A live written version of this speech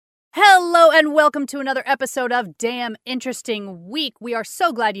and welcome to another episode of Damn Interesting Week. We are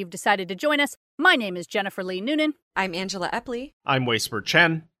so glad you've decided to join us. My name is Jennifer Lee Noonan. I'm Angela Epley. I'm Waisper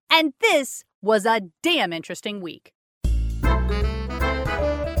Chen. And this was a damn interesting week.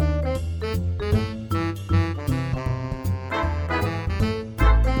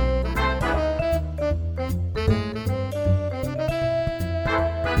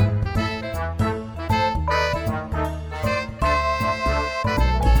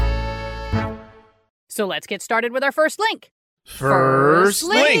 So let's get started with our first link. First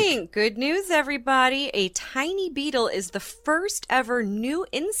link. Good news, everybody. A tiny beetle is the first ever new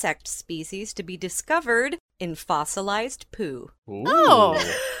insect species to be discovered in fossilized poo. Ooh. Oh.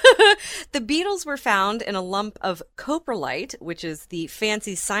 The beetles were found in a lump of coprolite, which is the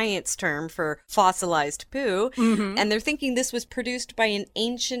fancy science term for fossilized poo, and they're thinking this was produced by an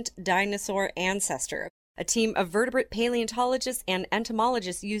ancient dinosaur ancestor. A team of vertebrate paleontologists and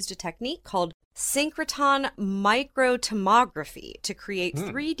entomologists used a technique called synchrotron microtomography to create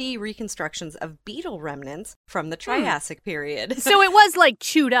 3D reconstructions of beetle remnants from the Triassic period. So it was like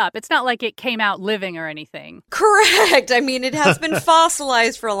chewed up. It's not like it came out living or anything. Correct. I mean, it has been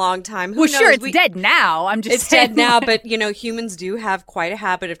fossilized for a long time. Who knows? Sure, it's dead now. It's dead now, but, you know, humans do have quite a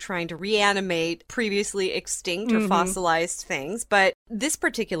habit of trying to reanimate previously extinct or fossilized things. But this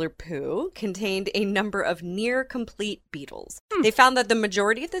particular poo contained a number of near-complete beetles. They found that the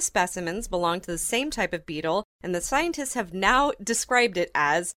majority of the specimens belonged to the same type of beetle, and the scientists have now described it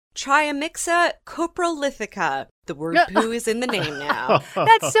as Triomyxa coprolithica. The word poo is in the name now.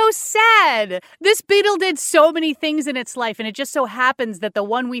 That's so sad. This beetle did so many things in its life, and it just so happens that the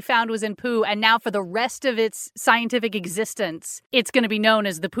one we found was in poo, and now for the rest of its scientific existence, it's going to be known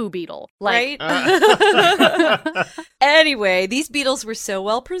as the poo beetle. Right? Anyway, these beetles were so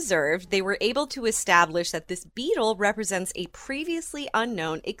well preserved, they were able to establish that this beetle represents a previously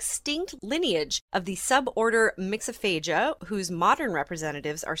unknown extinct lineage of the suborder Myxophaga, whose modern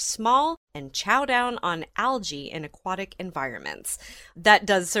representatives are small and chow down on algae in aquatic environments. That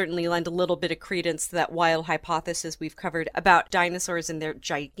does certainly lend a little bit of credence to that wild hypothesis we've covered about dinosaurs and their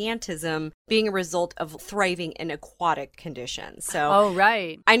gigantism being a result of thriving in aquatic conditions. So, oh,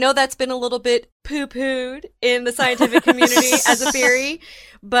 right. I know that's been a little bit poo-pooed in the scientific community as a theory,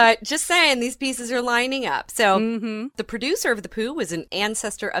 but just saying, these pieces are lining up. So, the producer of the poo was an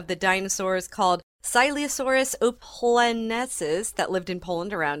ancestor of the dinosaurs called Sileosaurus oplanensis that lived in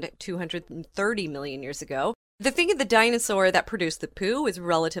Poland around 230 million years ago. The thing of the dinosaur that produced the poo is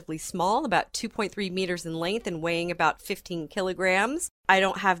relatively small, about 2.3 meters in length and weighing about 15 kilograms. I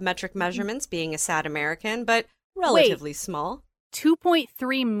don't have metric measurements, being a sad American, but relatively small.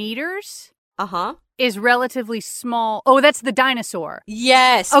 2.3 meters? Uh-huh. Is relatively small. Oh, that's the dinosaur.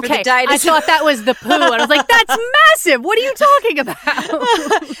 Yes. Okay. For the dinosaur. I thought that was the poo. And I was like, that's massive. What are you talking about?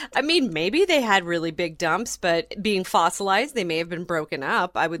 I mean, maybe they had really big dumps, but being fossilized, they may have been broken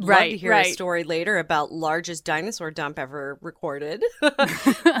up. I would love to hear a story later about largest dinosaur dump ever recorded.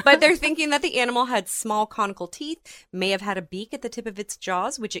 But they're thinking that the animal had small conical teeth, may have had a beak at the tip of its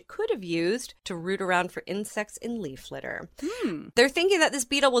jaws, which it could have used to root around for insects in leaf litter. They're thinking that this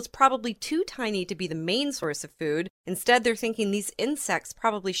beetle was probably too tiny to be the main source of food. Instead, they're thinking these insects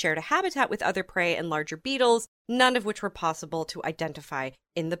probably shared a habitat with other prey and larger beetles, none of which were possible to identify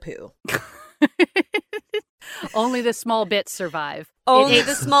in the poo. Only the small bits survive. Only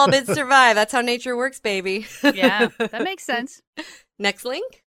the small bits survive. That's how nature works, baby. Yeah, that makes sense. Next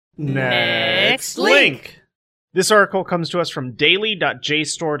link? Next link. This article comes to us from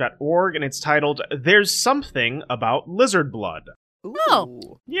daily.jstor.org, and it's titled, "There's Something About Lizard Blood." Ooh.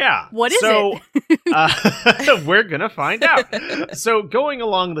 Oh. Yeah. What is it? We're going to find out. So going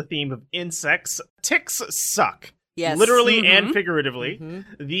along the theme of insects, ticks suck. Yes. Literally and figuratively.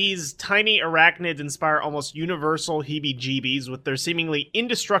 These tiny arachnids inspire almost universal heebie-jeebies with their seemingly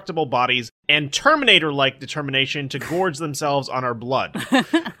indestructible bodies and Terminator-like determination to gorge themselves on our blood.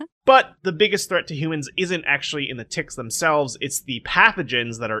 But the biggest threat to humans isn't actually in the ticks themselves, it's the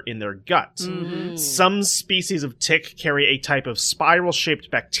pathogens that are in their gut. Some species of tick carry a type of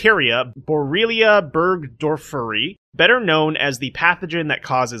spiral-shaped bacteria, Borrelia burgdorferi, better known as the pathogen that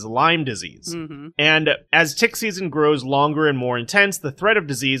causes Lyme disease. And as tick season grows longer and more intense, the threat of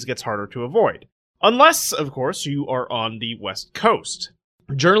disease gets harder to avoid. Unless, of course, you are on the West Coast.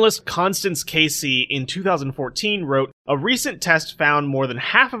 Journalist Constance Casey in 2014 wrote, "A recent test found more than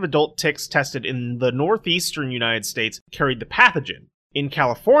half of adult ticks tested in the northeastern United States carried the pathogen. In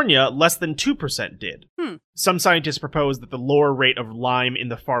California, less than 2% did. Some scientists propose that the lower rate of Lyme in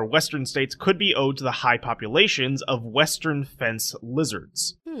the far western states could be owed to the high populations of western fence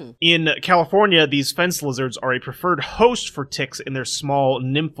lizards. In California, these fence lizards are a preferred host for ticks in their small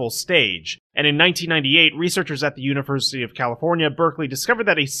nymphal stage. And in 1998, researchers at the University of California, Berkeley, discovered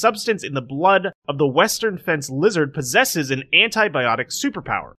that a substance in the blood of the western fence lizard possesses an antibiotic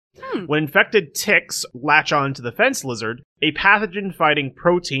superpower. When infected ticks latch on to the fence lizard, a pathogen-fighting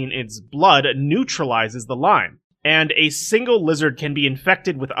protein in its blood neutralizes the Lyme. And a single lizard can be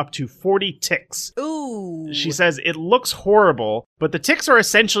infected with up to 40 ticks. Ooh. She says it looks horrible, but the ticks are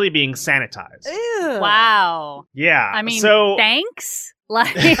essentially being sanitized. Ew. Wow. Yeah. I mean, so, thanks?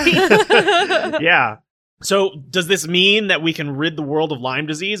 Like, yeah. So, does this mean that we can rid the world of Lyme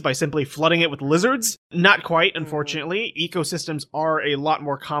disease by simply flooding it with lizards? Not quite, unfortunately. Ecosystems are a lot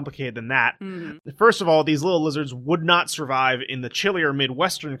more complicated than that. First of all, these little lizards would not survive in the chillier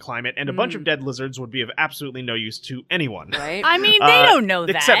Midwestern climate, and a bunch of dead lizards would be of absolutely no use to anyone. Right? I mean, they don't know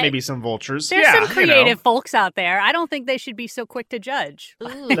that. Except maybe some vultures. There's some creative folks out there. I don't think they should be so quick to judge.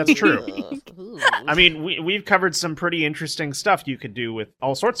 That's true. I mean, we've covered some pretty interesting stuff you could do with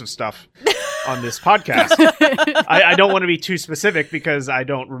all sorts of stuff on this podcast. I don't want to be too specific because I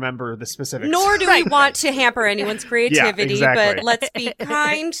don't remember the specifics. Nor do we want to hamper anyone's creativity, exactly. but let's be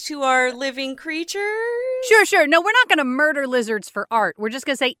kind to our living creatures. Sure. No, we're not going to murder lizards for art. We're just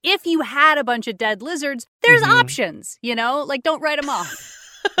going to say, if you had a bunch of dead lizards, there's options, like don't write them off.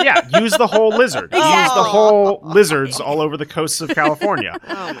 Yeah, use the whole lizard. Exactly. Use the whole lizards all over the coasts of California.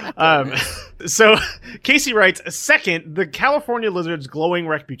 Oh my goodness. So Casey writes, second, the California lizard's glowing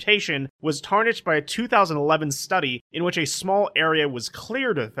reputation was tarnished by a 2011 study in which a small area was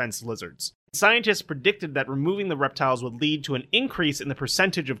cleared of fence lizards. Scientists predicted that removing the reptiles would lead to an increase in the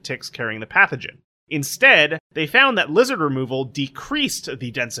percentage of ticks carrying the pathogen. Instead, they found that lizard removal decreased the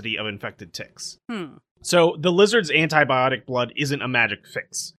density of infected ticks. So the lizard's antibiotic blood isn't a magic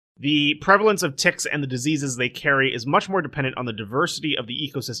fix. The prevalence of ticks and the diseases they carry is much more dependent on the diversity of the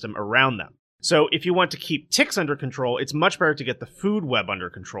ecosystem around them. So if you want to keep ticks under control, it's much better to get the food web under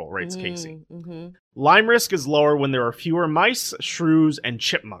control, writes Casey. Lyme risk is lower when there are fewer mice, shrews, and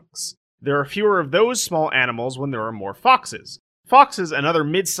chipmunks. There are fewer of those small animals when there are more foxes. Foxes and other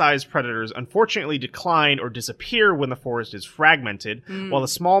mid-sized predators unfortunately decline or disappear when the forest is fragmented, while the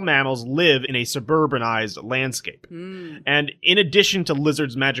small mammals live in a suburbanized landscape. And in addition to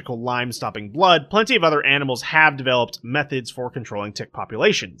lizards' magical Lyme-stopping blood, plenty of other animals have developed methods for controlling tick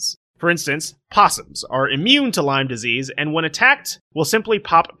populations. For instance, possums are immune to Lyme disease, and when attacked, will simply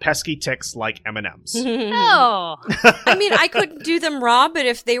pop pesky ticks like M&Ms. Oh. I mean, I couldn't do them raw, but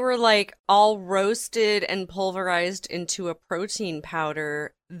if they were like all roasted and pulverized into a protein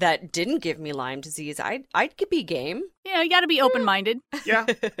powder that didn't give me Lyme disease, I'd be game. You got to be open-minded. Yeah.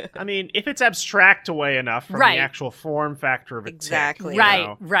 I mean, if it's abstract away enough from the actual form factor of a exactly. tick.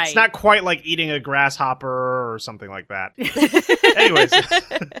 Right. It's not quite like eating a grasshopper or something like that. Anyways,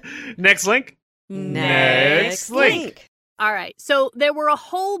 next link. Next link. All right. So there were a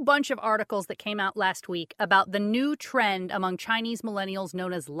whole bunch of articles that came out last week about the new trend among Chinese millennials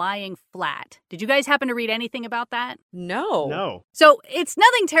known as lying flat. Did you guys happen to read anything about that? No. So it's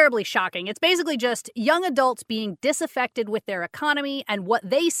nothing terribly shocking. It's basically just young adults being disaffected with their economy and what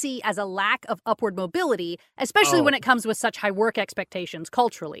they see as a lack of upward mobility, especially when it comes with such high work expectations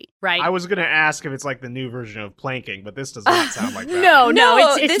culturally, right? I was going to ask if it's like the new version of planking, but this does not sound like that. No,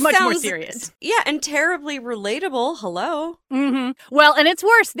 it's much more serious. Yeah, and terribly relatable. Hello. Well, and it's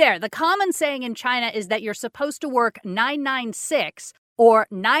worse there. The common saying in China is that you're supposed to work 996 or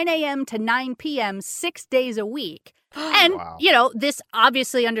 9 a.m. to 9 p.m. 6 days a week. And, this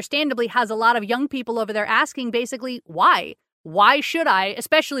obviously, understandably, has a lot of young people over there asking basically, why? Why should I,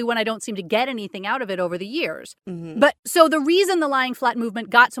 especially when I don't seem to get anything out of it over the years? But so the reason the lying flat movement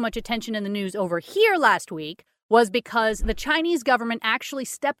got so much attention in the news over here last week was because the Chinese government actually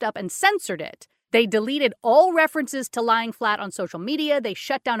stepped up and censored it. They deleted all references to lying flat on social media. They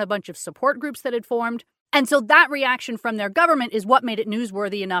shut down a bunch of support groups that had formed. And so that reaction from their government is what made it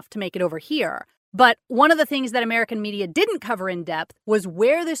newsworthy enough to make it over here. But one of the things that American media didn't cover in depth was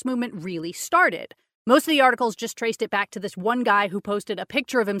where this movement really started. Most of the articles just traced it back to this one guy who posted a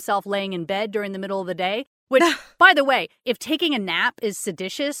picture of himself laying in bed during the middle of the day, which, by the way, if taking a nap is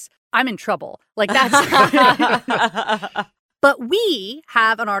seditious, I'm in trouble. Like, that's... But we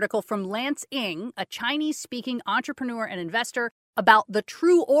have an article from Lance Ng, a Chinese-speaking entrepreneur and investor, about the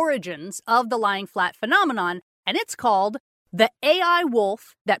true origins of the lying flat phenomenon, and it's called The AI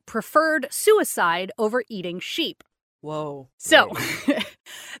Wolf That Preferred Suicide Over Eating Sheep. Whoa. So,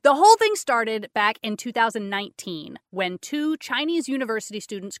 the whole thing started back in 2019 when two Chinese university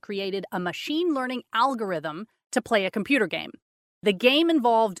students created a machine learning algorithm to play a computer game. The game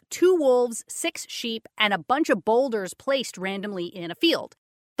involved 2 wolves, 6 sheep, and a bunch of boulders placed randomly in a field.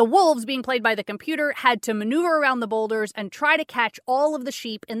 The wolves, being played by the computer, had to maneuver around the boulders and try to catch all of the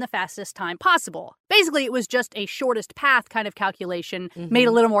sheep in the fastest time possible. Basically, it was just a shortest path kind of calculation, made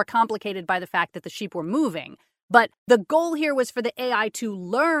a little more complicated by the fact that the sheep were moving. But the goal here was for the AI to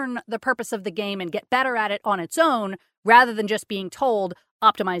learn the purpose of the game and get better at it on its own, rather than just being told,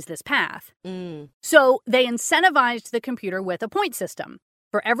 optimize this path. So they incentivized the computer with a point system.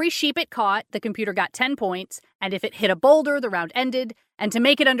 For every sheep it caught, the computer got 10 points, and if it hit a boulder, the round ended. And to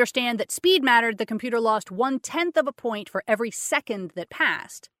make it understand that speed mattered, the computer lost 1/10 of a point for every second that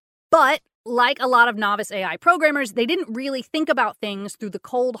passed. But like a lot of novice AI programmers, they didn't really think about things through the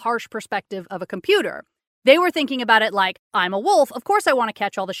cold, harsh perspective of a computer. They were thinking about it like, I'm a wolf, of course I want to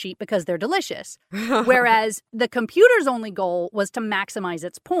catch all the sheep because they're delicious. Whereas the computer's only goal was to maximize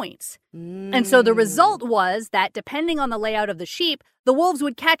its points. And so the result was that depending on the layout of the sheep, the wolves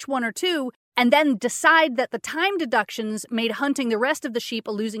would catch one or two and then decide that the time deductions made hunting the rest of the sheep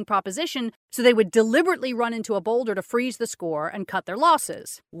a losing proposition, so they would deliberately run into a boulder to freeze the score and cut their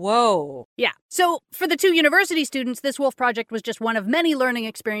losses. Whoa. Yeah. So for the 2 university students, this wolf project was just one of many learning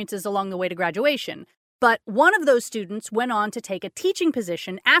experiences along the way to graduation. But one of those students went on to take a teaching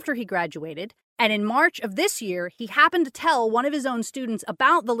position after he graduated, and in March of this year, he happened to tell one of his own students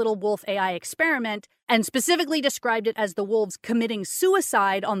about the little wolf AI experiment and specifically described it as the wolves committing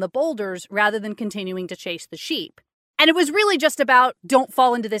suicide on the boulders rather than continuing to chase the sheep. And it was really just about don't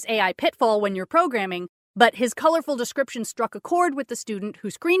fall into this AI pitfall when you're programming, but his colorful description struck a chord with the student who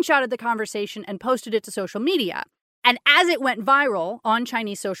screenshotted the conversation and posted it to social media. And as it went viral on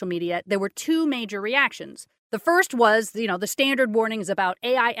Chinese social media, there were 2 major reactions. The first was, the standard warnings about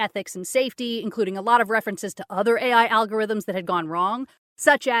AI ethics and safety, including a lot of references to other AI algorithms that had gone wrong,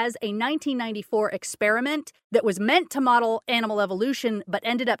 such as a 1994 experiment that was meant to model animal evolution, but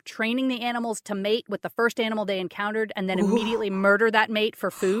ended up training the animals to mate with the first animal they encountered and then immediately murder that mate for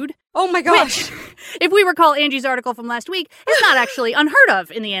food. Oh my gosh. Which, if we recall Angie's article from last week, is not actually unheard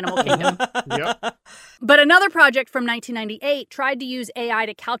of in the animal kingdom. Yep. But another project from 1998 tried to use AI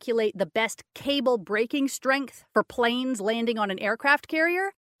to calculate the best cable breaking strength for planes landing on an aircraft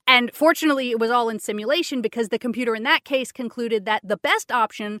carrier. And fortunately, it was all in simulation because the computer in that case concluded that the best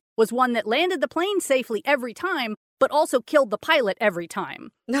option was one that landed the plane safely every time, but also killed the pilot every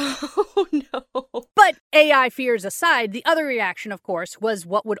time. No. But AI fears aside, the other reaction, of course, was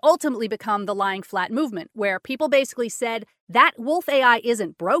what would ultimately become the lying flat movement, where people basically said that wolf AI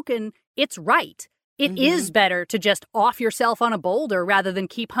isn't broken, it's right. It is better to just off yourself on a boulder rather than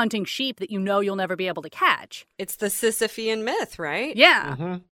keep hunting sheep that you know you'll never be able to catch. It's the Sisyphean myth, right?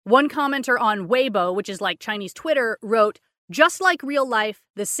 Yeah. One commenter on Weibo, which is like Chinese Twitter, wrote, "Just like real life,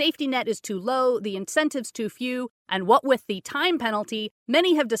 the safety net is too low, the incentives too few, and what with the time penalty,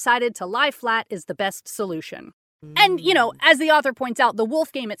 many have decided to lie flat is the best solution." And, as the author points out, the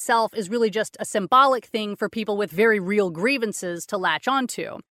wolf game itself is really just a symbolic thing for people with very real grievances to latch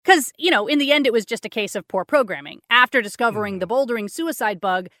onto. Because, in the end, it was just a case of poor programming. After discovering the bouldering suicide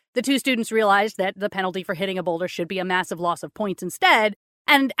bug, the 2 students realized that the penalty for hitting a boulder should be a massive loss of points instead.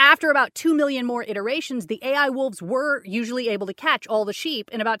 And after about 2 million more iterations, the AI wolves were usually able to catch all the sheep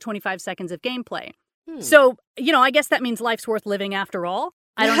in about 25 seconds of gameplay. So, I guess that means life's worth living after all.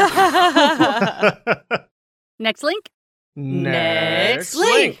 I don't know. Next link? Next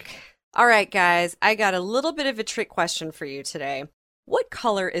link. All right, guys, I got a little bit of a trick question for you today. What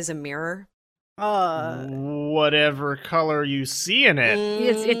color is a mirror? Whatever color you see in it.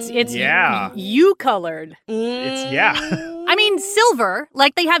 It's yeah. You colored. It's yeah. I mean, silver.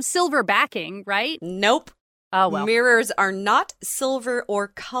 Like they have silver backing, right? Nope. Oh, well. Mirrors are not silver or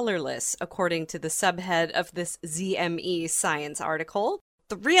colorless, according to the subhead of this ZME Science article.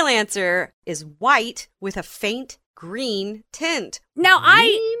 The real answer is white with a faint green tint. Now,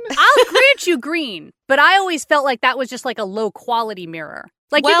 I'll grant you green, but I always felt like that was just like a low quality mirror.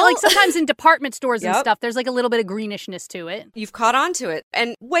 Like, like sometimes in department stores and stuff, there's like a little bit of greenishness to it. You've caught on to it.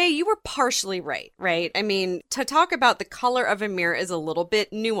 And Wei, you were partially right? I mean, to talk about the color of a mirror is a little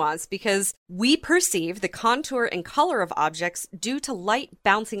bit nuanced because we perceive the contour and color of objects due to light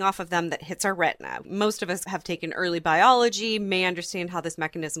bouncing off of them that hits our retina. Most of us have taken early biology, may understand how this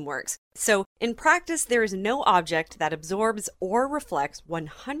mechanism works. So in practice, there is no object that absorbs or reflects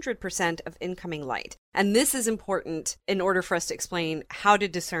 100% of incoming light. And this is important in order for us to explain how to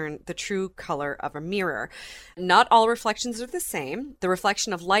discern the true color of a mirror. Not all reflections are the same. The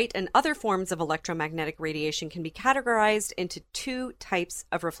reflection of light and other forms of electromagnetic radiation can be categorized into 2 types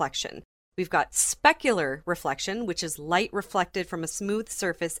of reflection. We've got specular reflection, which is light reflected from a smooth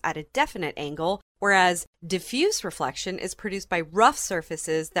surface at a definite angle, whereas diffuse reflection is produced by rough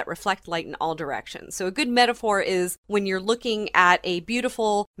surfaces that reflect light in all directions. So a good metaphor is when you're looking at a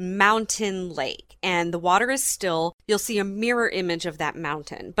beautiful mountain lake and the water is still, you'll see a mirror image of that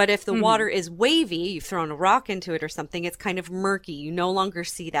mountain. But if the water is wavy, you've thrown a rock into it or something, it's kind of murky. You no longer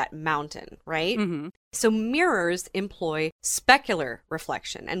see that mountain, right? So mirrors employ specular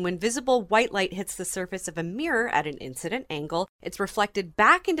reflection, and when visible white light hits the surface of a mirror at an incident angle, it's reflected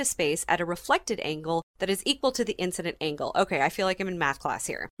back into space at a reflected angle that is equal to the incident angle. Okay, I feel like I'm in math class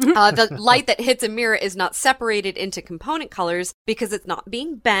here. The light that hits a mirror is not separated into component colors because it's not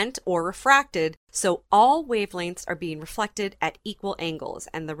being bent or refracted, so all wavelengths are being reflected at equal angles,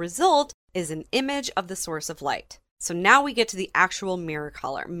 and the result is an image of the source of light. So now we get to the actual mirror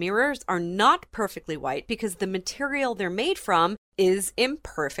color. Mirrors are not perfectly white because the material they're made from is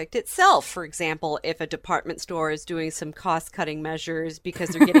imperfect itself. For example, if a department store is doing some cost-cutting measures because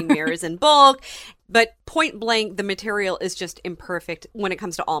they're getting mirrors in bulk, but point blank, the material is just imperfect when it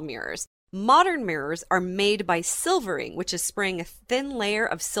comes to all mirrors. Modern mirrors are made by silvering, which is spraying a thin layer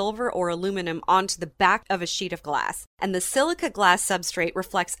of silver or aluminum onto the back of a sheet of glass. And the silica glass substrate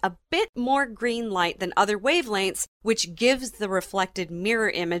reflects a bit more green light than other wavelengths, which gives the reflected mirror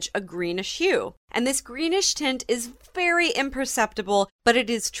image a greenish hue. And this greenish tint is very imperceptible, but it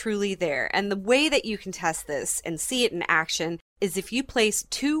is truly there. And the way that you can test this and see it in action is if you place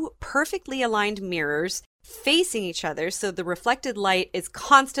two perfectly aligned mirrors facing each other so the reflected light is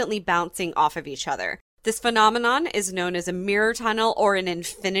constantly bouncing off of each other. This phenomenon is known as a mirror tunnel or an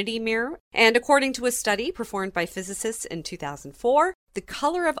infinity mirror, and according to a study performed by physicists in 2004, the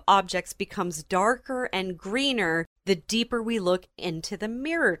color of objects becomes darker and greener the deeper we look into the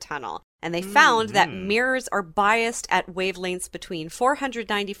mirror tunnel. And they found that mirrors are biased at wavelengths between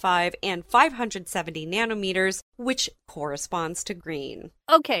 495 and 570 nanometers, which corresponds to green.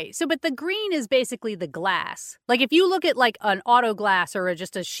 Okay, so but the green is basically the glass. Like if you look at like an auto glass or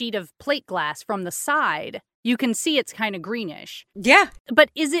just a sheet of plate glass from the side, you can see it's kind of greenish. Yeah.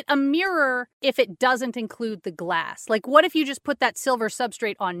 But is it a mirror if it doesn't include the glass? Like what if you just put that silver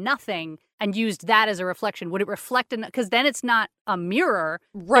substrate on nothing and used that as a reflection? Would it reflect? Because then it's not a mirror.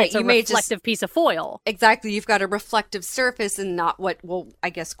 Right. It's a reflective piece of foil. Exactly. You've got a reflective surface and not what will,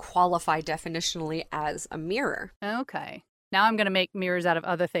 I guess, qualify definitionally as a mirror. Okay. Now I'm going to make mirrors out of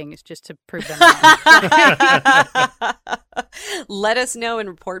other things just to prove them wrong. Let us know and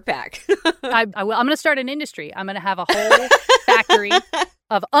report back. I will. I'm going to start an industry. I'm going to have a whole factory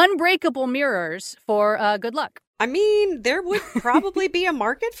of unbreakable mirrors for good luck. I mean, there would probably be a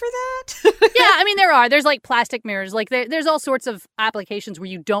market for that. Yeah, I mean, there are. There's like plastic mirrors. Like there's all sorts of applications where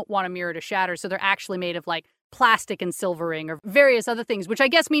you don't want a mirror to shatter. So they're actually made of like plastic and silvering or various other things, which I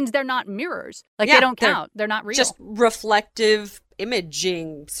guess means they're not mirrors. Like they don't count. They're not real. Just reflective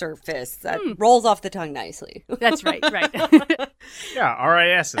imaging surface that rolls off the tongue nicely. That's right. Yeah,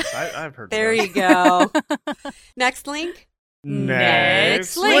 RISs. I've heard there of you go. Next link.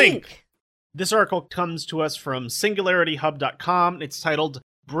 Next link. This article comes to us from SingularityHub.com. It's titled,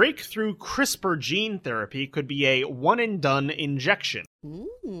 Breakthrough CRISPR Gene Therapy Could Be a One-and-Done Injection.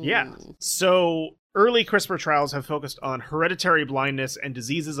 Yeah. So early CRISPR trials have focused on hereditary blindness and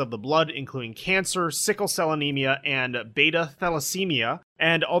diseases of the blood, including cancer, sickle cell anemia, and beta thalassemia.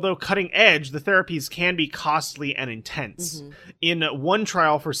 And although cutting edge, the therapies can be costly and intense. In one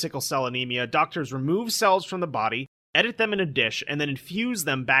trial for sickle cell anemia, doctors remove cells from the body, edit them in a dish, and then infuse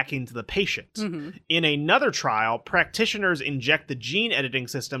them back into the patient. In another trial, practitioners inject the gene editing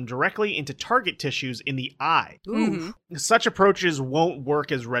system directly into target tissues in the eye. Such approaches won't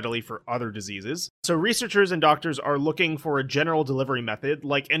work as readily for other diseases, so researchers and doctors are looking for a general delivery method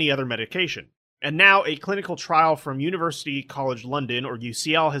like any other medication. And now a clinical trial from University College London, or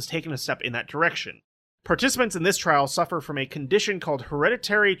UCL, has taken a step in that direction. Participants in this trial suffer from a condition called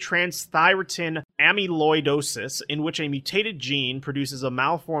hereditary transthyretin amyloidosis, in which a mutated gene produces a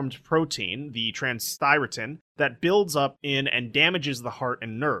malformed protein, the transthyretin, that builds up in and damages the heart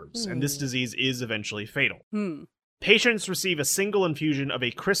and nerves, and this disease is eventually fatal. Patients receive a single infusion of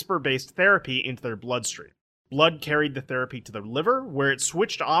a CRISPR-based therapy into their bloodstream. Blood carried the therapy to the liver, where it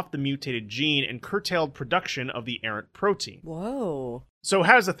switched off the mutated gene and curtailed production of the errant protein. Whoa. So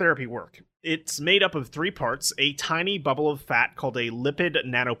how does the therapy work? It's made up of 3 parts. A tiny bubble of fat called a lipid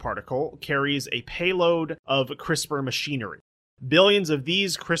nanoparticle carries a payload of CRISPR machinery. Billions of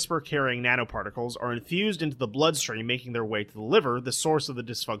these CRISPR-carrying nanoparticles are infused into the bloodstream, making their way to the liver, the source of the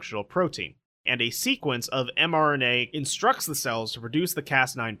dysfunctional protein. And a sequence of mRNA instructs the cells to produce the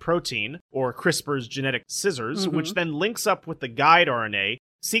Cas9 protein, or CRISPR's genetic scissors, which then links up with the guide RNA,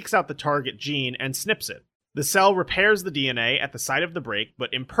 seeks out the target gene, and snips it. The cell repairs the DNA at the site of the break,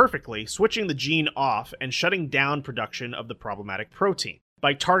 but imperfectly, switching the gene off and shutting down production of the problematic protein.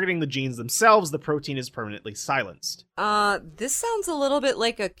 By targeting the genes themselves, the protein is permanently silenced. This sounds a little bit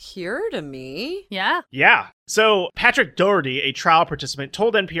like a cure to me. Yeah? Yeah. So, Patrick Doherty, a trial participant,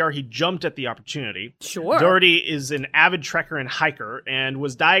 told NPR he jumped at the opportunity. Sure. Doherty is an avid trekker and hiker and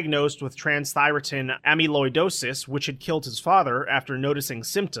was diagnosed with transthyretin amyloidosis, which had killed his father after noticing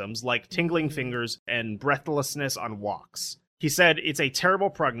symptoms like tingling fingers and breathlessness on walks. He said, "It's a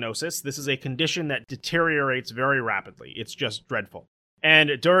terrible prognosis. This is a condition that deteriorates very rapidly. It's just dreadful."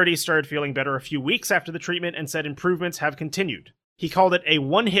 And Doherty started feeling better a few weeks after the treatment and said improvements have continued. He called it a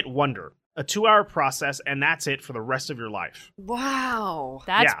one-hit wonder, a 2-hour process, and that's it for the rest of your life. Wow.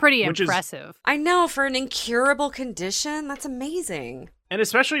 That's pretty impressive. I know, for an incurable condition, that's amazing. And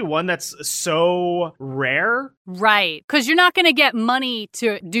especially one that's so rare. Right. Because you're not going to get money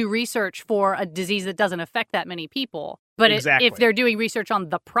to do research for a disease that doesn't affect that many people. But Exactly. if they're doing research on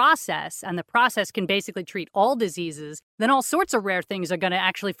the process, and the process can basically treat all diseases, then all sorts of rare things are going to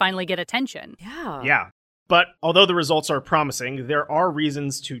actually finally get attention. Yeah. Yeah. But although the results are promising, there are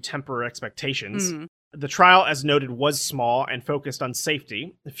reasons to temper expectations. Mm. The trial, as noted, was small and focused on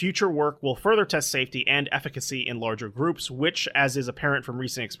safety. Future work will further test safety and efficacy in larger groups, which, as is apparent from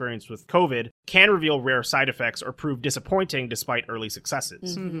recent experience with COVID, can reveal rare side effects or prove disappointing despite early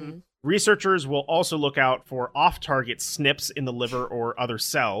successes. Mm-hmm. Researchers will also look out for off-target SNPs in the liver or other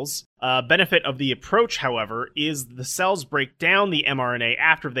cells. A benefit of the approach, however, is the cells break down the mRNA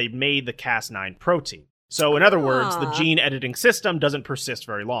after they've made the Cas9 protein. So, in other words, the gene editing system doesn't persist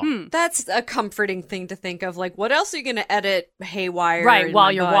very long. That's a comforting thing to think of. Like, what else are you going to edit haywire? Right,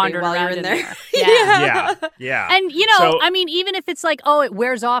 while you're body wandering while around you're in there? Yeah. Yeah. And, I mean, even if it's like, it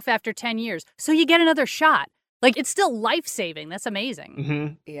wears off after 10 years, so you get another shot. Like, it's still life-saving. That's amazing.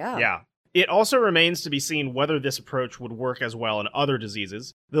 Mm-hmm. Yeah. Yeah. It also remains to be seen whether this approach would work as well in other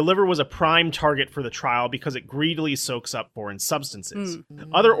diseases. The liver was a prime target for the trial because it greedily soaks up foreign substances.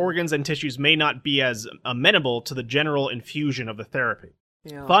 Other organs and tissues may not be as amenable to the general infusion of the therapy.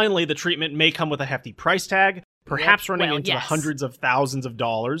 Yeah. Finally, the treatment may come with a hefty price tag, perhaps running into the hundreds of thousands of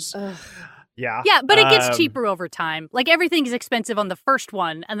dollars. Yeah. Yeah, but it gets cheaper over time. Like, everything is expensive on the first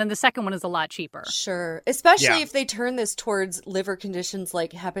one, and then the second one is a lot cheaper. Sure. Especially if they turn this towards liver conditions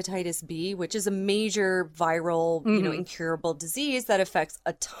like hepatitis B, which is a major viral, incurable disease that affects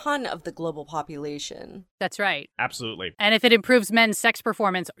a ton of the global population. That's right. Absolutely. And if it improves men's sex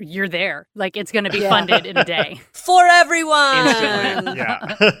performance, you're there. Like, it's going to be funded in a day. For everyone! Instantly.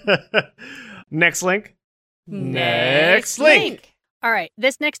 Yeah. Next link. Next link. All right,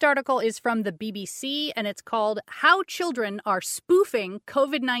 this next article is from the BBC, and it's called How Children Are Spoofing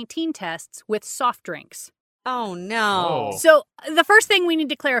COVID-19 Tests with Soft Drinks. Oh, no. So the first thing we need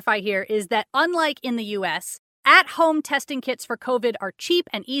to clarify here is that unlike in the US, at-home testing kits for COVID are cheap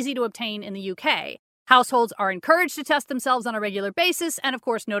and easy to obtain in the UK. Households are encouraged to test themselves on a regular basis and, of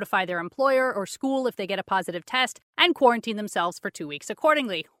course, notify their employer or school if they get a positive test and quarantine themselves for 2 weeks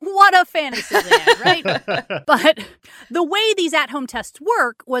accordingly. What a fantasy land, right? But the way these at-home tests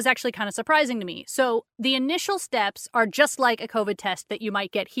work was actually kind of surprising to me. So the initial steps are just like a COVID test that you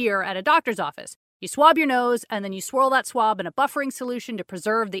might get here at a doctor's office. You swab your nose, and then you swirl that swab in a buffering solution to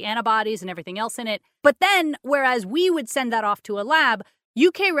preserve the antibodies and everything else in it. But then, whereas we would send that off to a lab,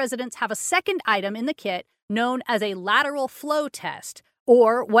 UK residents have a second item in the kit known as a lateral flow test,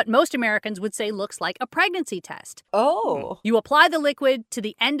 or what most Americans would say looks like a pregnancy test. Oh. You apply the liquid to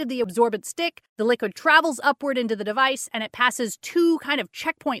the end of the absorbent stick, the liquid travels upward into the device, and it passes 2 kind of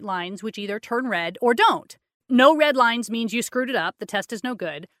checkpoint lines which either turn red or don't. No red lines means you screwed it up, the test is no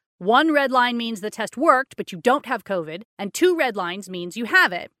good. 1 red line means the test worked, but you don't have COVID, and 2 red lines means you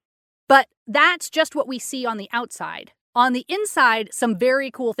have it. But that's just what we see on the outside. On the inside, some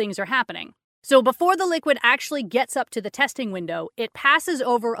very cool things are happening. So before the liquid actually gets up to the testing window, it passes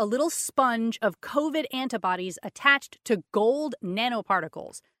over a little sponge of COVID antibodies attached to gold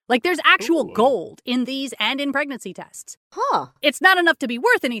nanoparticles. Like, there's actual gold in these and in pregnancy tests. Huh. It's not enough to be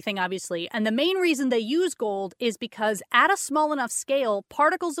worth anything, obviously, and the main reason they use gold is because at a small enough scale,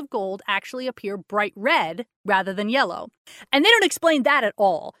 particles of gold actually appear bright red rather than yellow. And they don't explain that at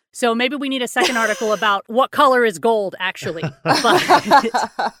all. So maybe we need a second article about what color is gold, actually.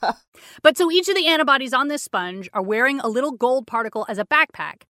 But so each of the antibodies on this sponge are wearing a little gold particle as a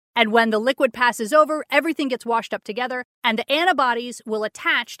backpack. And when the liquid passes over, everything gets washed up together, and the antibodies will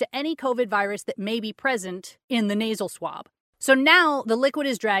attach to any COVID virus that may be present in the nasal swab. So now the liquid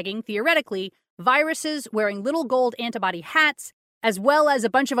is dragging, theoretically, viruses wearing little gold antibody hats, as well as a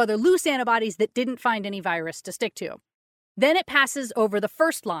bunch of other loose antibodies that didn't find any virus to stick to. Then it passes over the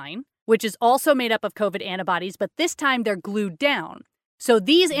first line, which is also made up of COVID antibodies, but this time they're glued down. So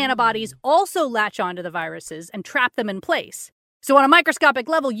these antibodies also latch onto the viruses and trap them in place. So on a microscopic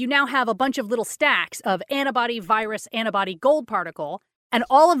level, you now have a bunch of little stacks of antibody, virus, antibody, gold particle, and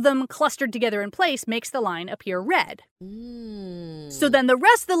all of them clustered together in place makes the line appear red. So then the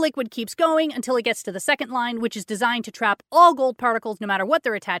rest of the liquid keeps going until it gets to the second line, which is designed to trap all gold particles no matter what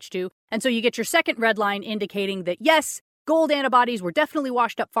they're attached to. And so you get your second red line indicating that, yes, gold antibodies were definitely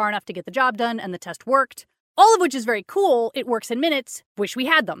washed up far enough to get the job done and the test worked. All of which is very cool. It works in minutes. Wish we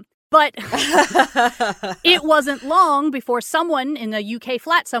had them. But it wasn't long before someone in a UK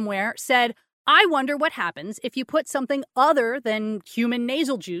flat somewhere said, I wonder what happens if you put something other than human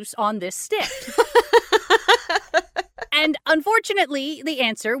nasal juice on this stick. And unfortunately, the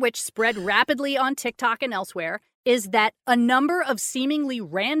answer, which spread rapidly on TikTok and elsewhere, is that a number of seemingly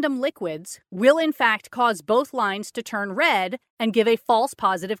random liquids will in fact cause both lines to turn red and give a false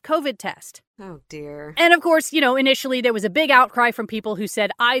positive COVID test. Oh, dear. And of course, initially there was a big outcry from people who said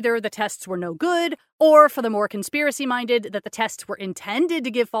either the tests were no good or, for the more conspiracy-minded, that the tests were intended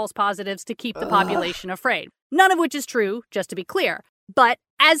to give false positives to keep the population afraid. None of which is true, just to be clear. But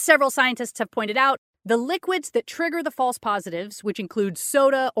as several scientists have pointed out, the liquids that trigger the false positives, which include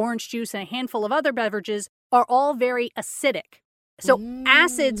soda, orange juice, and a handful of other beverages, are all very acidic. So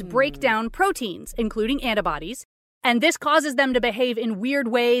acids break down proteins, including antibodies, and this causes them to behave in weird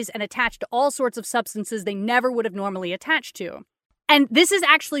ways and attach to all sorts of substances they never would have normally attached to. And this is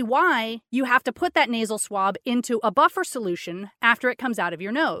actually why you have to put that nasal swab into a buffer solution after it comes out of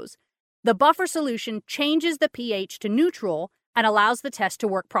your nose. The buffer solution changes the pH to neutral and allows the test to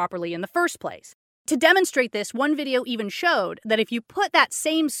work properly in the first place. To demonstrate this, one video even showed that if you put that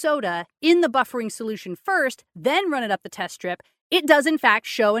same soda in the buffering solution first, then run it up the test strip, it does in fact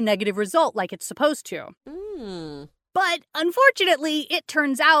show a negative result like it's supposed to. But unfortunately, it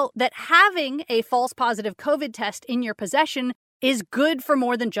turns out that having a false positive COVID test in your possession is good for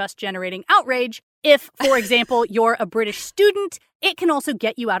more than just generating outrage. If, for example, you're a British student, it can also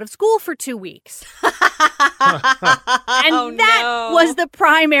get you out of school for 2 weeks. And that was the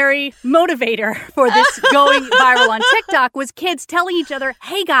primary motivator for this going viral on TikTok, was kids telling each other,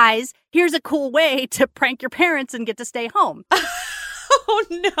 hey guys, here's a cool way to prank your parents and get to stay home. Oh,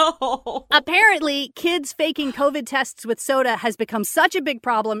 no. Apparently, kids faking COVID tests with soda has become such a big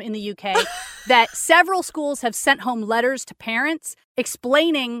problem in the UK that several schools have sent home letters to parents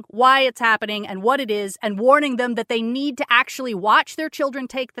explaining why it's happening and what it is, and warning them that they need to actually watch their children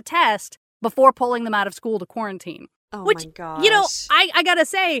take the test before pulling them out of school to quarantine. Oh, which, my gosh. I gotta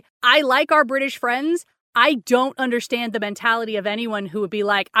say, I like our British friends. I don't understand the mentality of anyone who would be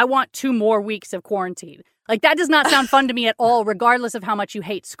like, I want 2 more weeks of quarantine. Like, that does not sound fun to me at all, regardless of how much you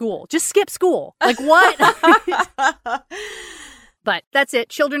hate school. Just skip school. Like, what? But that's it.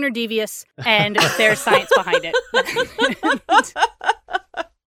 Children are devious, and there's science behind it.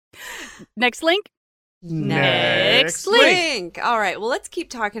 Next link. Next link. All right, well, let's keep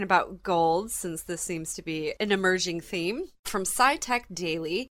talking about gold, since this seems to be an emerging theme. From SciTech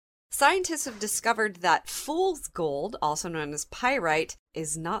Daily, scientists have discovered that fool's gold, also known as pyrite,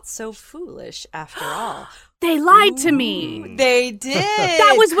 is not so foolish after all. They lied to me. They did.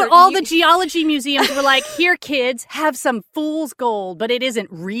 That was what all the geology museums were like, here, kids, have some fool's gold, but it isn't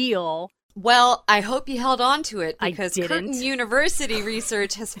real. Well, I hope you held on to it, because I didn't. Curtin University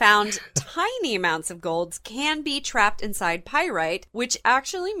research has found tiny amounts of gold can be trapped inside pyrite, which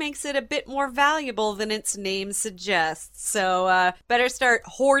actually makes it a bit more valuable than its name suggests. So better start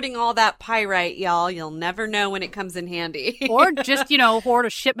hoarding all that pyrite, y'all. You'll never know when it comes in handy. Or just, hoard a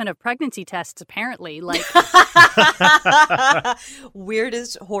shipment of pregnancy tests, apparently. Like,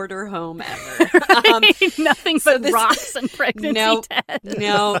 weirdest hoarder home ever. Nothing but rocks and pregnancy tests.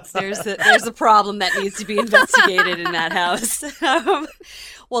 No, there's a problem that needs to be investigated in that house.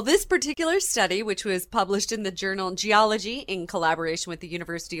 Well, this particular study, which was published in the journal Geology in collaboration with the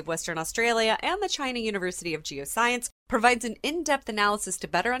University of Western Australia and the China University of Geoscience, provides an in-depth analysis to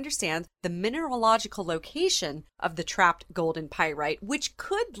better understand the mineralogical location of the trapped gold and pyrite, which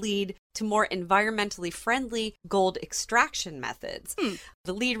could lead to more environmentally friendly gold extraction methods.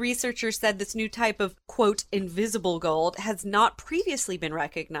 The lead researcher said this new type of, quote, invisible gold has not previously been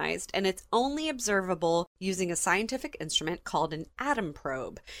recognized, and it's only observable using a scientific instrument called an atom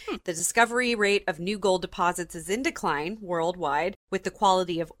probe. The discovery rate of new gold deposits is in decline worldwide, with the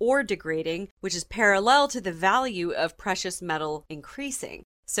quality of ore degrading, which is parallel to the value of precious metal increasing.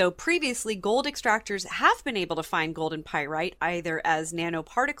 So previously, gold extractors have been able to find gold in pyrite either as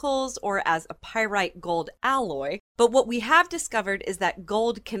nanoparticles or as a pyrite gold alloy. But what we have discovered is that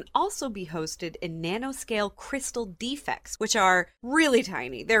gold can also be hosted in nanoscale crystal defects, which are really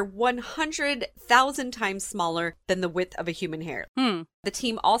tiny. They're 100,000 times smaller than the width of a human hair. The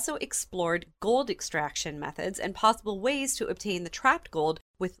team also explored gold extraction methods and possible ways to obtain the trapped gold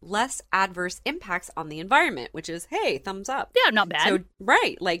with less adverse impacts on the environment, which is, hey, thumbs up. Yeah, not bad. So,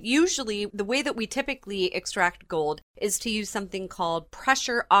 right. Like, usually the way that we typically extract gold is to use something called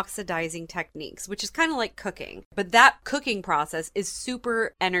pressure oxidizing techniques, which is kind of like cooking. But that cooking process is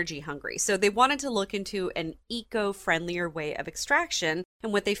super energy hungry. So they wanted to look into an eco-friendlier way of extraction.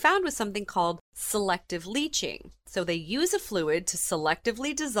 And what they found was something called selective leaching. So they use a fluid to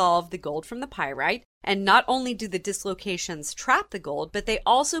selectively dissolve the gold from the pyrite. And not only do the dislocations trap the gold, but they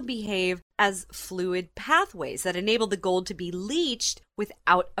also behave as fluid pathways that enable the gold to be leached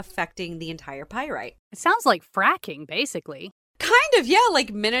without affecting the entire pyrite. It sounds like fracking, basically. Kind of, yeah,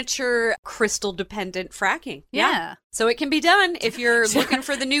 like miniature crystal-dependent fracking. Yeah. So it can be done if you're looking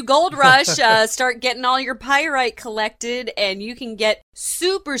for the new gold rush. Start getting all your pyrite collected, and you can get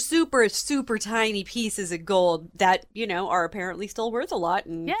super, super, super tiny pieces of gold that, you know, are apparently still worth a lot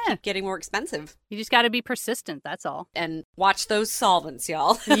and keep getting more expensive. You just got to be persistent, that's all. And watch those solvents,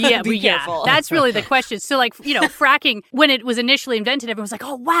 y'all. Yeah, be careful. That's really the question. So, like, you know, fracking, when it was initially invented, everyone was like,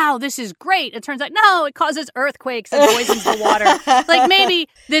 oh, wow, this is great. It turns out, no, it causes earthquakes and poisons the water. Like, maybe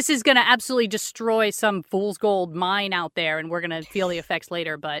this is going to absolutely destroy some fool's gold mine out there, and we're going to feel the effects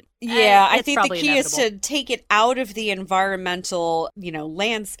later, but I think the key inevitable. is to take it out of the environmental, you know,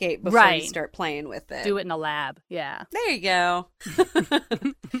 landscape before you start playing with it. Do it in a lab. Yeah. There you go.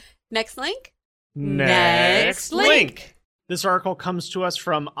 Next link? Next link. This article comes to us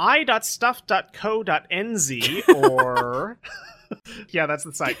from i.stuff.co.nz or... yeah, that's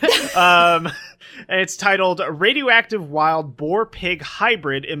the site. And it's titled Radioactive Wild Boar Pig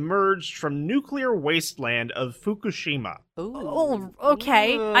Hybrid Emerged from Nuclear Wasteland of Fukushima. Ooh. Oh,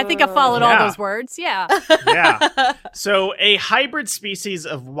 okay. I think I followed all those words. Yeah. Yeah. So a hybrid species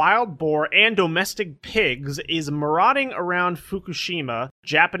of wild boar and domestic pigs is marauding around Fukushima,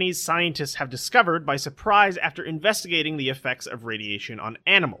 Japanese scientists have discovered by surprise after investigating the effects of radiation on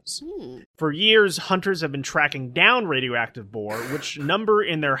animals. For years, hunters have been tracking down radioactive boar, which number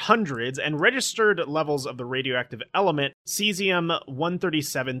in their hundreds, and registered levels of the radioactive element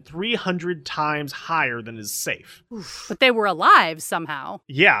cesium-137 300 times higher than is safe. But they were alive somehow.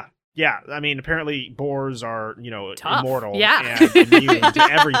 Yeah. I mean, apparently boars are, you know, tough. Immortal and immune to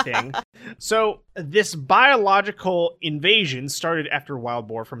everything. So this biological invasion started after wild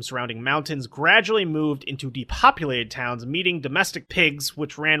boar from surrounding mountains gradually moved into depopulated towns, meeting domestic pigs,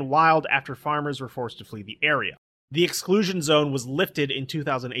 which ran wild after farmers were forced to flee the area. The exclusion zone was lifted in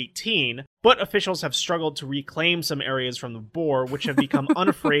 2018, but officials have struggled to reclaim some areas from the boar, which have become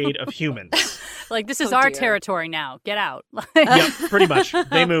unafraid of humans. Like, this is our territory now. Get out. Yep, pretty much.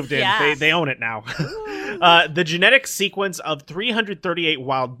 They moved in. Yeah. They own it now. The genetic sequence of 338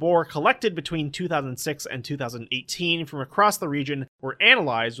 wild boar collected between 2006 and 2018 from across the region were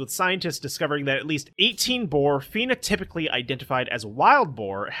analyzed, with scientists discovering that at least 18 boar phenotypically identified as wild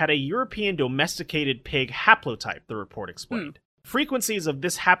boar had a European domesticated pig haplotype, the report explained. Frequencies of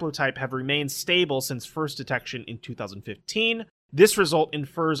this haplotype have remained stable since first detection in 2015. This result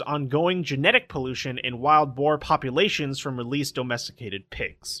infers ongoing genetic pollution in wild boar populations from released domesticated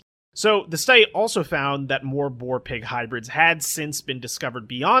pigs. So, the study also found that more boar-pig hybrids had since been discovered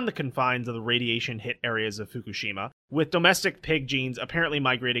beyond the confines of the radiation-hit areas of Fukushima, with domestic pig genes apparently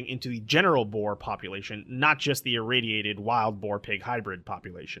migrating into the general boar population, not just the irradiated wild boar-pig hybrid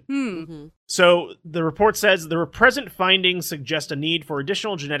population. So, the report says the present findings suggest a need for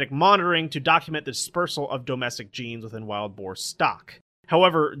additional genetic monitoring to document the dispersal of domestic genes within wild boar stock.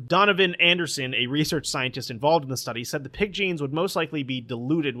 However, Donovan Anderson, a research scientist involved in the study, said the pig genes would most likely be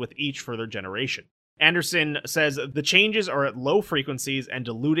diluted with each further generation. Anderson says the changes are at low frequencies and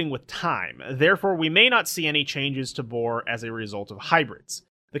diluting with time. Therefore, we may not see any changes to boar as a result of hybrids.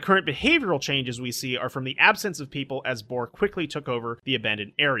 The current behavioral changes we see are from the absence of people as boar quickly took over the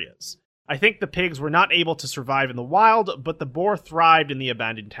abandoned areas. I think the pigs were not able to survive in the wild, but the boar thrived in the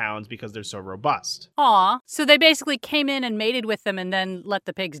abandoned towns because they're so robust. Aw, so they basically came in and mated with them and then let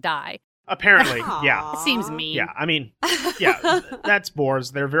the pigs die. Apparently, yeah. It seems mean. Yeah, I mean, that's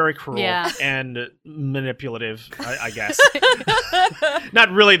boars. They're very cruel and manipulative, I guess.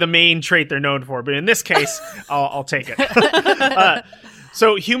 Not really the main trait they're known for, but in this case, I'll take it.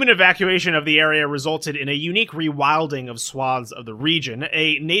 So human evacuation of the area resulted in a unique rewilding of swaths of the region.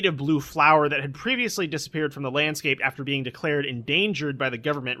 A native blue flower that had previously disappeared from the landscape after being declared endangered by the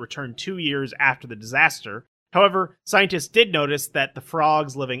government returned 2 years after the disaster. However, scientists did notice that the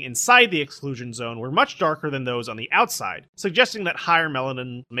frogs living inside the exclusion zone were much darker than those on the outside, suggesting that higher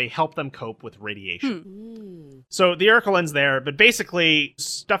melanin may help them cope with radiation. So the article ends there, but basically,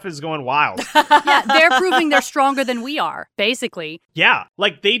 stuff is going wild. Yeah, they're proving they're stronger than we are, basically. Yeah,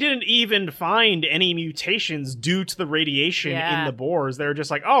 like they didn't even find any mutations due to the radiation in the boars. They're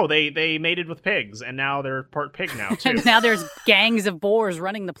just like, oh, they mated with pigs, and now they're part pig now, too. And now there's gangs of boars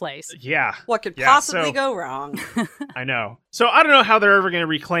running the place. Yeah. What could possibly go wrong? I know. So I don't know how they're ever going to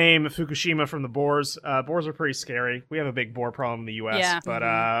reclaim Fukushima from the boars. Boars are pretty scary. We have a big boar problem in the U.S. But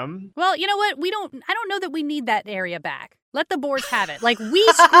well, you know what? I don't know that we need that area back. Let the boars have it. Like, we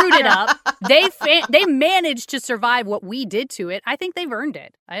screwed it up. They managed to survive what we did to it. I think they've earned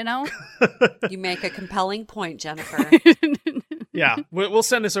it. I know. You make a compelling point, Jennifer. Yeah, we'll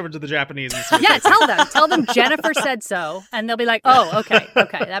send this over to the Japanese and see. Yeah, tell them Jennifer said so, and they'll be like, oh, okay,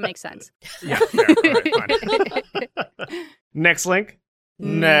 that makes sense. Yeah, fair. All right, fine. Next link.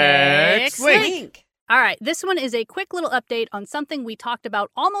 Next link. All right, this one is a quick little update on something we talked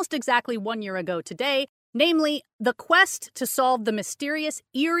about almost exactly 1 year ago today, namely the quest to solve the mysterious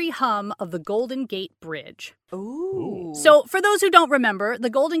eerie hum of the Golden Gate Bridge. Ooh. So for those who don't remember, the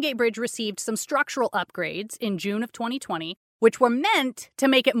Golden Gate Bridge received some structural upgrades in June of 2020, which were meant to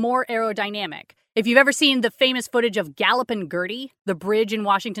make it more aerodynamic. If you've ever seen the famous footage of Gallopin' Gertie, the bridge in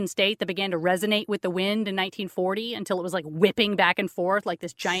Washington state that began to resonate with the wind in 1940 until it was like whipping back and forth like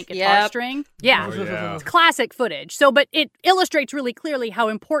this giant guitar string. Yeah. Oh, yeah. It's classic footage. But it illustrates really clearly how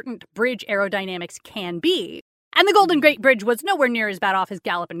important bridge aerodynamics can be. And the Golden Gate Bridge was nowhere near as bad off as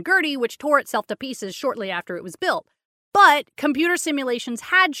Gallopin' Gertie, which tore itself to pieces shortly after it was built. But computer simulations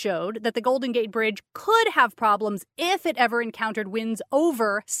had showed that the Golden Gate Bridge could have problems if it ever encountered winds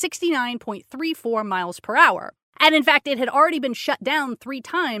over 69.34 miles per hour. And in fact, it had already been shut down 3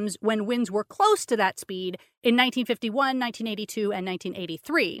 times when winds were close to that speed in 1951, 1982, and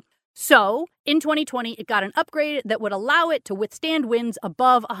 1983. So, in 2020, it got an upgrade that would allow it to withstand winds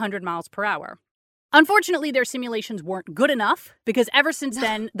above 100 miles per hour. Unfortunately, their simulations weren't good enough, because ever since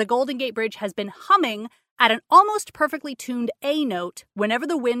then, the Golden Gate Bridge has been humming at an almost perfectly tuned A note whenever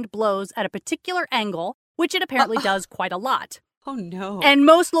the wind blows at a particular angle, which it apparently does quite a lot. Oh, no. And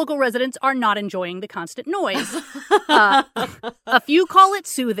most local residents are not enjoying the constant noise. A few call it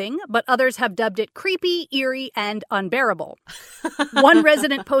soothing, but others have dubbed it creepy, eerie, and unbearable. One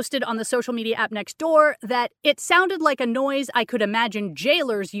resident posted on the social media app Nextdoor that it sounded like a noise I could imagine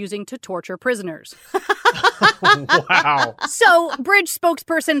jailers using to torture prisoners. Wow. So, bridge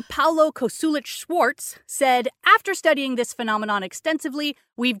spokesperson Paulo Kosulich-Schwartz said, after studying this phenomenon extensively,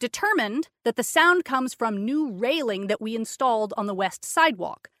 we've determined that the sound comes from new railing that we installed on the west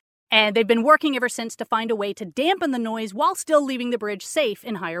sidewalk. And they've been working ever since to find a way to dampen the noise while still leaving the bridge safe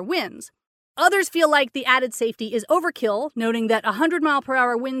in higher winds. Others feel like the added safety is overkill, noting that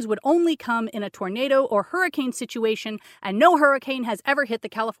 100-mile-per-hour winds would only come in a tornado or hurricane situation, and no hurricane has ever hit the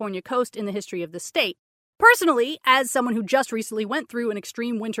California coast in the history of the state. Personally, as someone who just recently went through an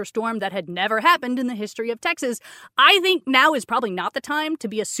extreme winter storm that had never happened in the history of Texas, I think now is probably not the time to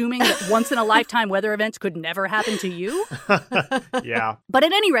be assuming that once-in-a-lifetime weather events could never happen to you. Yeah. But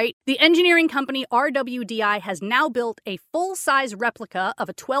at any rate, the engineering company RWDI has now built a full-size replica of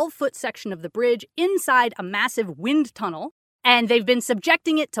a 12-foot section of the bridge inside a massive wind tunnel. And they've been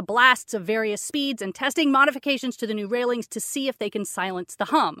subjecting it to blasts of various speeds and testing modifications to the new railings to see if they can silence the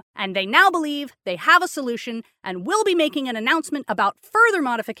hum. And they now believe they have a solution and will be making an announcement about further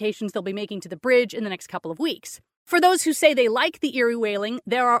modifications they'll be making to the bridge in the next couple of weeks. For those who say they like the eerie wailing,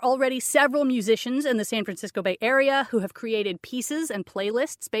 there are already several musicians in the San Francisco Bay Area who have created pieces and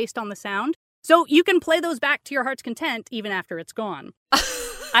playlists based on the sound. So you can play those back to your heart's content even after it's gone.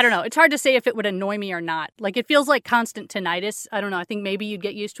 I don't know. It's hard to say if it would annoy me or not. Like, it feels like constant tinnitus. I don't know. I think maybe you'd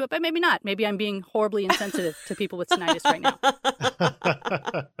get used to it, but maybe not. Maybe I'm being horribly insensitive to people with tinnitus right now.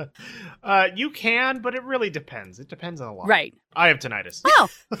 You can, but it really depends. It depends on a lot. Right. I have tinnitus. Oh.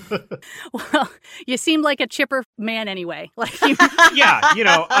 Well, you seem like a chipper man anyway. Yeah,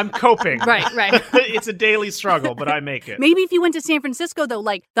 I'm coping. Right. It's a daily struggle, but I make it. Maybe if you went to San Francisco, though,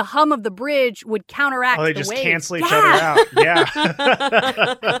 like, the hum of the bridge would counteract the waves. They just cancel each other out. Yeah.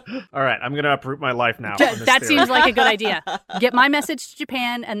 All right, I'm going to uproot my life now. That seems like a good idea. Get my message to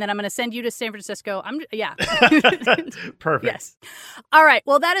Japan, and then I'm going to send you to San Francisco. Yeah. Perfect. Yes. All right,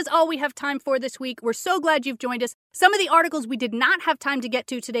 well, that is all we have time for this week. We're so glad you've joined us. Some of the articles we did not have time to get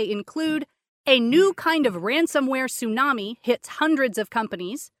to today include A new kind of ransomware tsunami hits hundreds of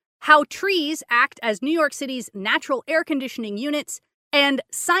companies, how trees act as New York City's natural air conditioning units, and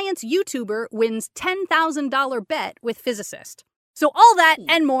science YouTuber wins $10,000 bet with physicist. So all that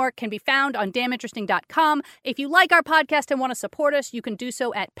and more can be found on damninteresting.com. If you like our podcast and want to support us, you can do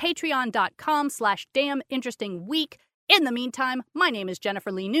so at patreon.com/damninterestingweek. In the meantime, my name is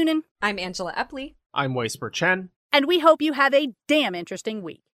Jennifer Lee Noonan. I'm Angela Epley. I'm Weisper Chen. And we hope you have a damn interesting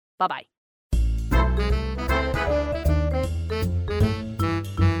week. Bye-bye.